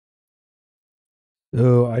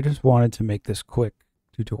So I just wanted to make this quick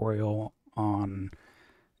tutorial on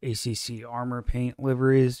ACC ArmorPaint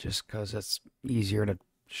liveries just because it's easier to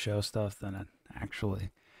show stuff than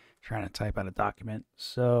actually trying to type out a document.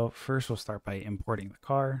 So first we'll start by importing the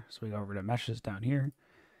car. So we go over to meshes down here, and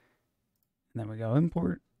then we go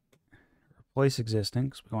import, replace existing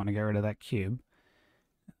because we want to get rid of that cube.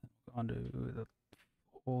 Go onto the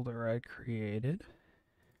folder I created.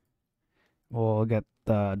 We'll get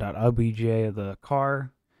the .obj of the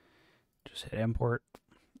car, just hit import.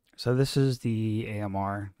 So this is the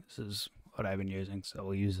AMR. This is what I've been using, so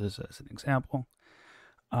we'll use this as an example.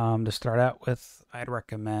 To start out with, I'd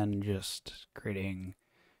recommend just creating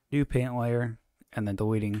new paint layer and then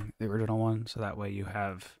deleting the original one, so that way you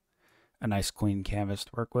have a nice clean canvas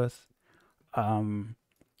to work with.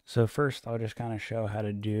 So first I'll just kind of show how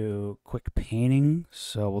to do quick painting.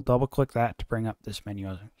 So we'll double click that to bring up this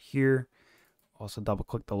menu here. Also double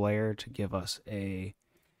click the layer to give us a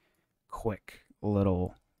quick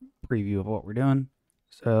little preview of what we're doing.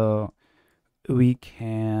 So we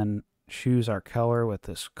can choose our color with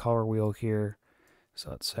this color wheel here. So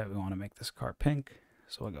let's say we want to make this car pink.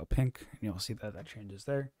 So we'll go pink, and you'll see that that changes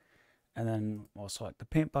there. And then we'll select the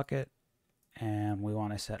paint bucket, and we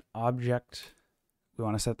want to set object. We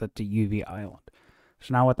want to set that to UV island.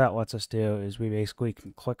 So now what that lets us do is we basically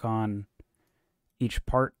can click on each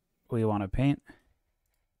part we want to paint,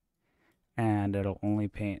 and it'll only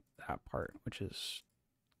paint that part, which is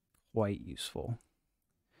quite useful.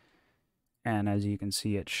 And as you can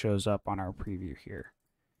see, it shows up on our preview here.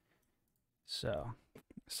 So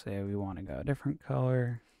say we want to go a different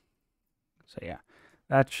color. So yeah,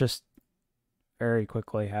 that's just very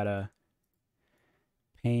quickly how to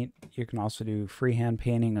paint. You can also do freehand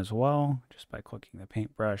painting as well, just by clicking the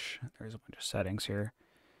paintbrush. There's a bunch of settings here.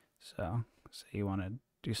 So say you want to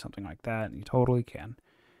do something like that, and you totally can.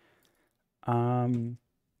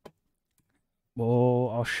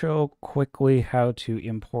 Well, I'll show quickly how to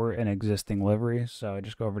import an existing livery. So I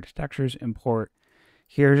just go over to textures, import.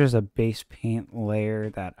 Here's just a base paint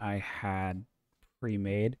layer that I had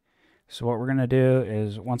pre-made. So what we're going to do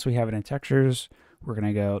is once we have it in textures, we're going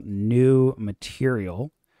to go new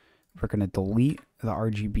material. We're going to delete the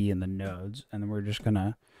RGB in the nodes, and then we're just going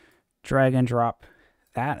to drag and drop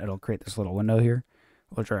that. It'll create this little window here.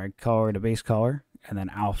 We'll drag color to base color, and then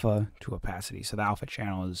alpha to opacity. So the alpha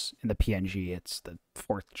channel is in the PNG, it's the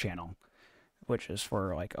fourth channel, which is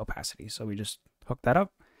for like opacity. So we just hook that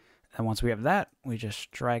up. And once we have that, we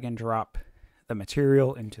just drag and drop the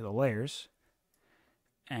material into the layers.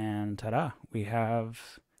 And ta-da, we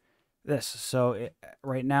have this. So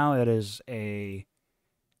right now it is a,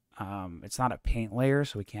 it's not a paint layer,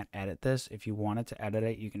 so we can't edit this. If you wanted to edit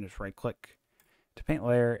it, you can just right click to paint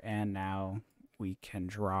layer, and now we can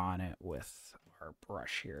draw on it with our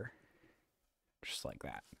brush here, just like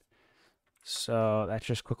that. So that's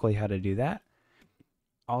just quickly how to do that.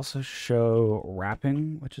 Also show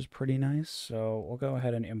wrapping, which is pretty nice. So we'll go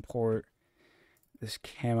ahead and import this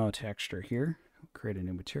camo texture here. We'll create a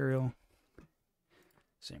new material.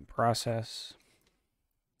 Same process.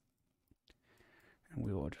 And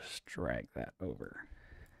we will just drag that over.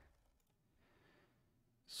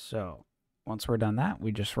 So once we're done that,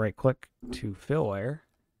 we just right click to fill layer.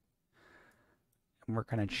 And we're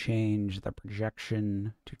going to change the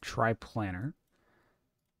projection to triplanar.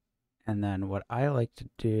 And then what I like to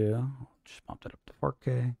do, just bump it up to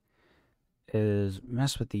 4K, is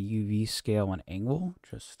mess with the UV scale and angle.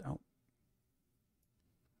 Just, oh,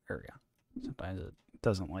 there we go. Sometimes it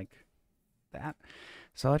doesn't like that.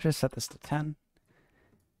 So let's just set this to 10.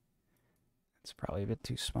 It's probably a bit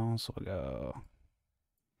too small, so we'll go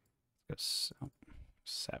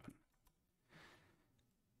 7.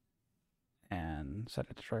 And set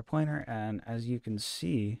it to triplanar. And as you can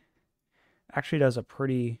see, it actually does a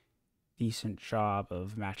pretty decent job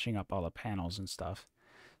of matching up all the panels and stuff.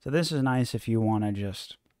 So this is nice if you want to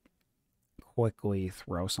just quickly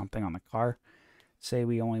throw something on the car. Say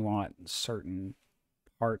we only want certain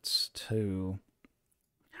parts to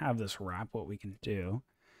have this wrap. What we can do,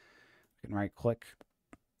 we can right click,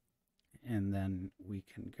 and then we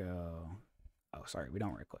can go, oh sorry, we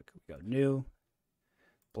don't right click, we go new,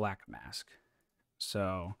 black mask.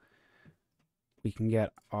 So we can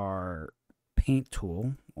get our paint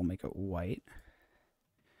tool, we'll make it white,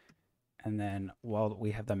 and then while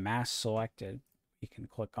we have the mask selected, we can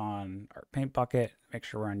click on our paint bucket, make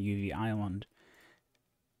sure we're on UV island,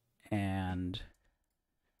 and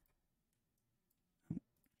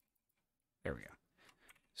there we go.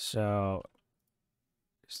 So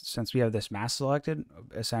since we have this mask selected,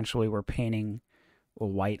 essentially we're painting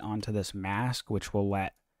white onto this mask, which will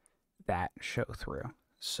let that show through.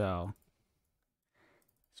 So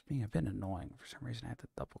It's being a bit annoying. For some reason, I have to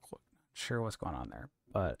double click. Not sure what's going on there,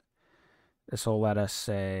 but this will let us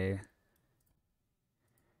say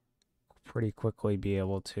pretty quickly be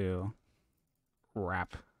able to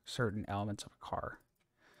wrap certain elements of a car,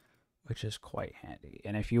 which is quite handy.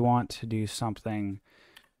 And if you want to do something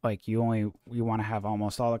like you want to have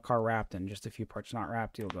almost all the car wrapped and just a few parts not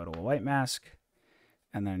wrapped, you'll go to a white mask,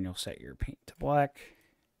 and then you'll set your paint to black,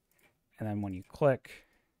 and then when you click,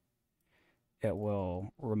 it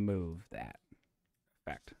will remove that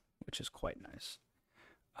effect, which is quite nice.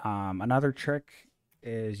 Another trick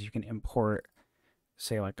is you can import,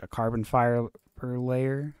 say, like a carbon fiber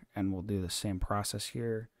layer, and we'll do the same process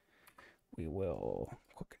here. We will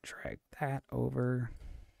click and drag that over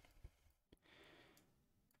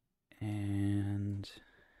and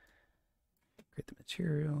create the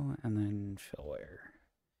material and then fill layer.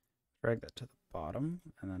 Drag that to the bottom,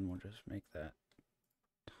 and then we'll just make that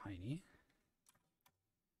tiny.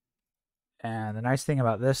 And the nice thing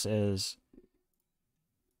about this is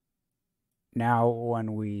now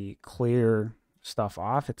when we clear stuff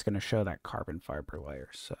off, it's going to show that carbon fiber layer.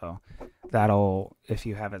 So that'll, if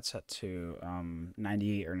you have it set to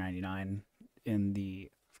 98 or 99 in the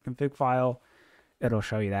config file, it'll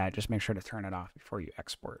show you that. Just make sure to turn it off before you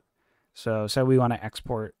export. So we want to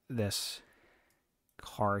export this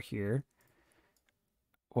car here.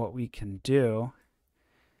 What we can do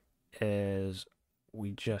is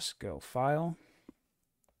we just go File,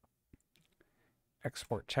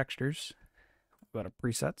 Export Textures, we'll go to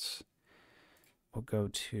Presets, we'll go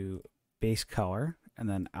to Base Color, and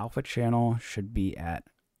then Alpha Channel should be at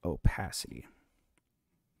Opacity.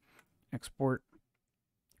 Export,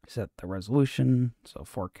 set the resolution, so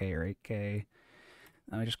 4K or 8K.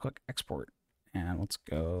 Then we just click Export, and let's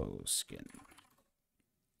go Skin.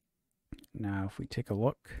 Now if we take a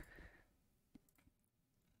look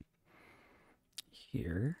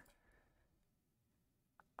here,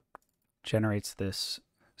 generates this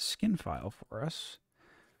skin file for us,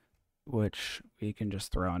 which we can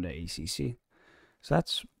just throw into ACC. So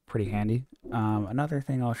that's pretty handy. Another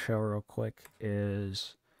thing I'll show real quick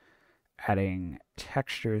is adding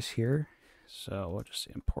textures here. So we'll just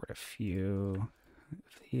import a few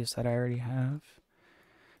of these that I already have.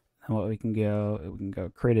 And what we can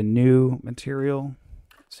go create a new material,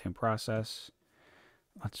 same process.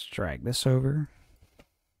 Let's drag this over,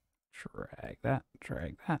 drag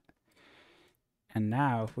that. And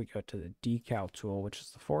now if we go to the decal tool, which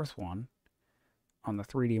is the fourth one, on the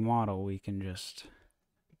 3D model, we'll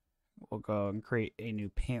go and create a new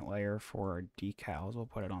paint layer for our decals. We'll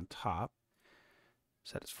put it on top,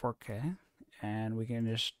 set it to 4K, and we can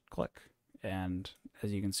just click. And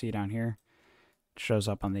as you can see down here, it shows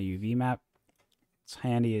up on the UV map. It's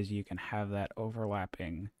handy as you can have that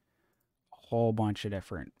overlapping a whole bunch of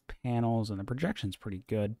different panels, and the projection's pretty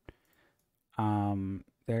good.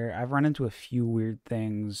 I've run into a few weird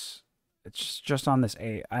things. It's just on this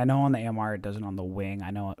I know on the AMR it doesn't on the wing.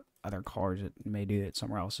 I know other cars it may do it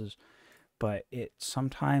somewhere else's, but it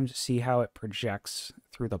sometimes, see how it projects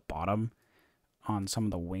through the bottom on some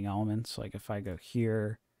of the wing elements. Like if I go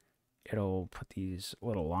here, it'll put these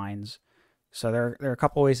little lines. So there are a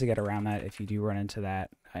couple ways to get around that if you do run into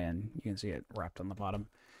that, and you can see it wrapped on the bottom.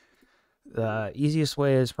 The easiest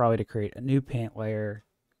way is probably to create a new paint layer,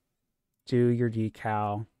 do your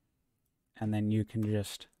decal, and then you can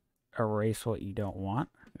just erase what you don't want.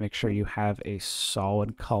 Make sure you have a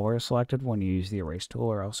solid color selected when you use the erase tool,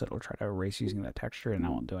 or else it'll try to erase using that texture and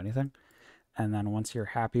that won't do anything. And then once you're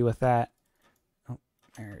happy with that, oh,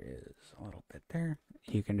 there is a little bit there,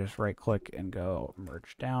 you can just right click and go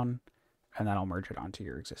merge down, and that'll merge it onto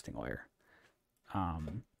your existing layer.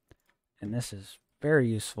 And this is very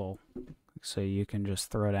useful, so you can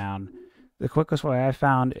just throw down. The quickest way I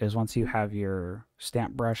found is once you have your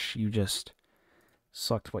stamp brush, you just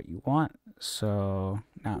select what you want. So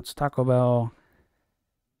now it's Taco Bell.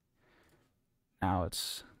 Now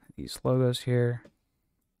it's these logos here.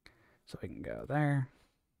 So we can go there,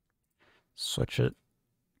 switch it,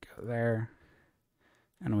 go there,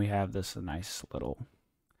 and we have this nice little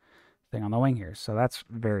thing on the wing here. So that's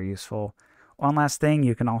very useful. One last thing,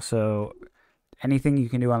 you can also, anything you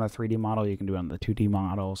can do on the 3D model, you can do on the 2D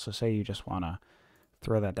model. So say you just want to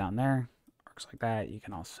throw that down there, works like that. You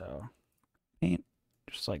can also paint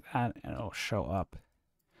just like that, and it'll show up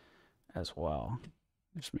as well.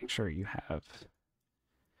 Just make sure you have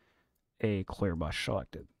a clear brush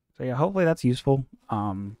selected. So yeah, hopefully that's useful.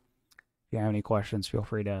 If you have any questions, feel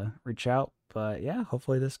free to reach out. But yeah,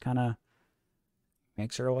 hopefully this kind of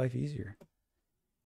makes our life easier.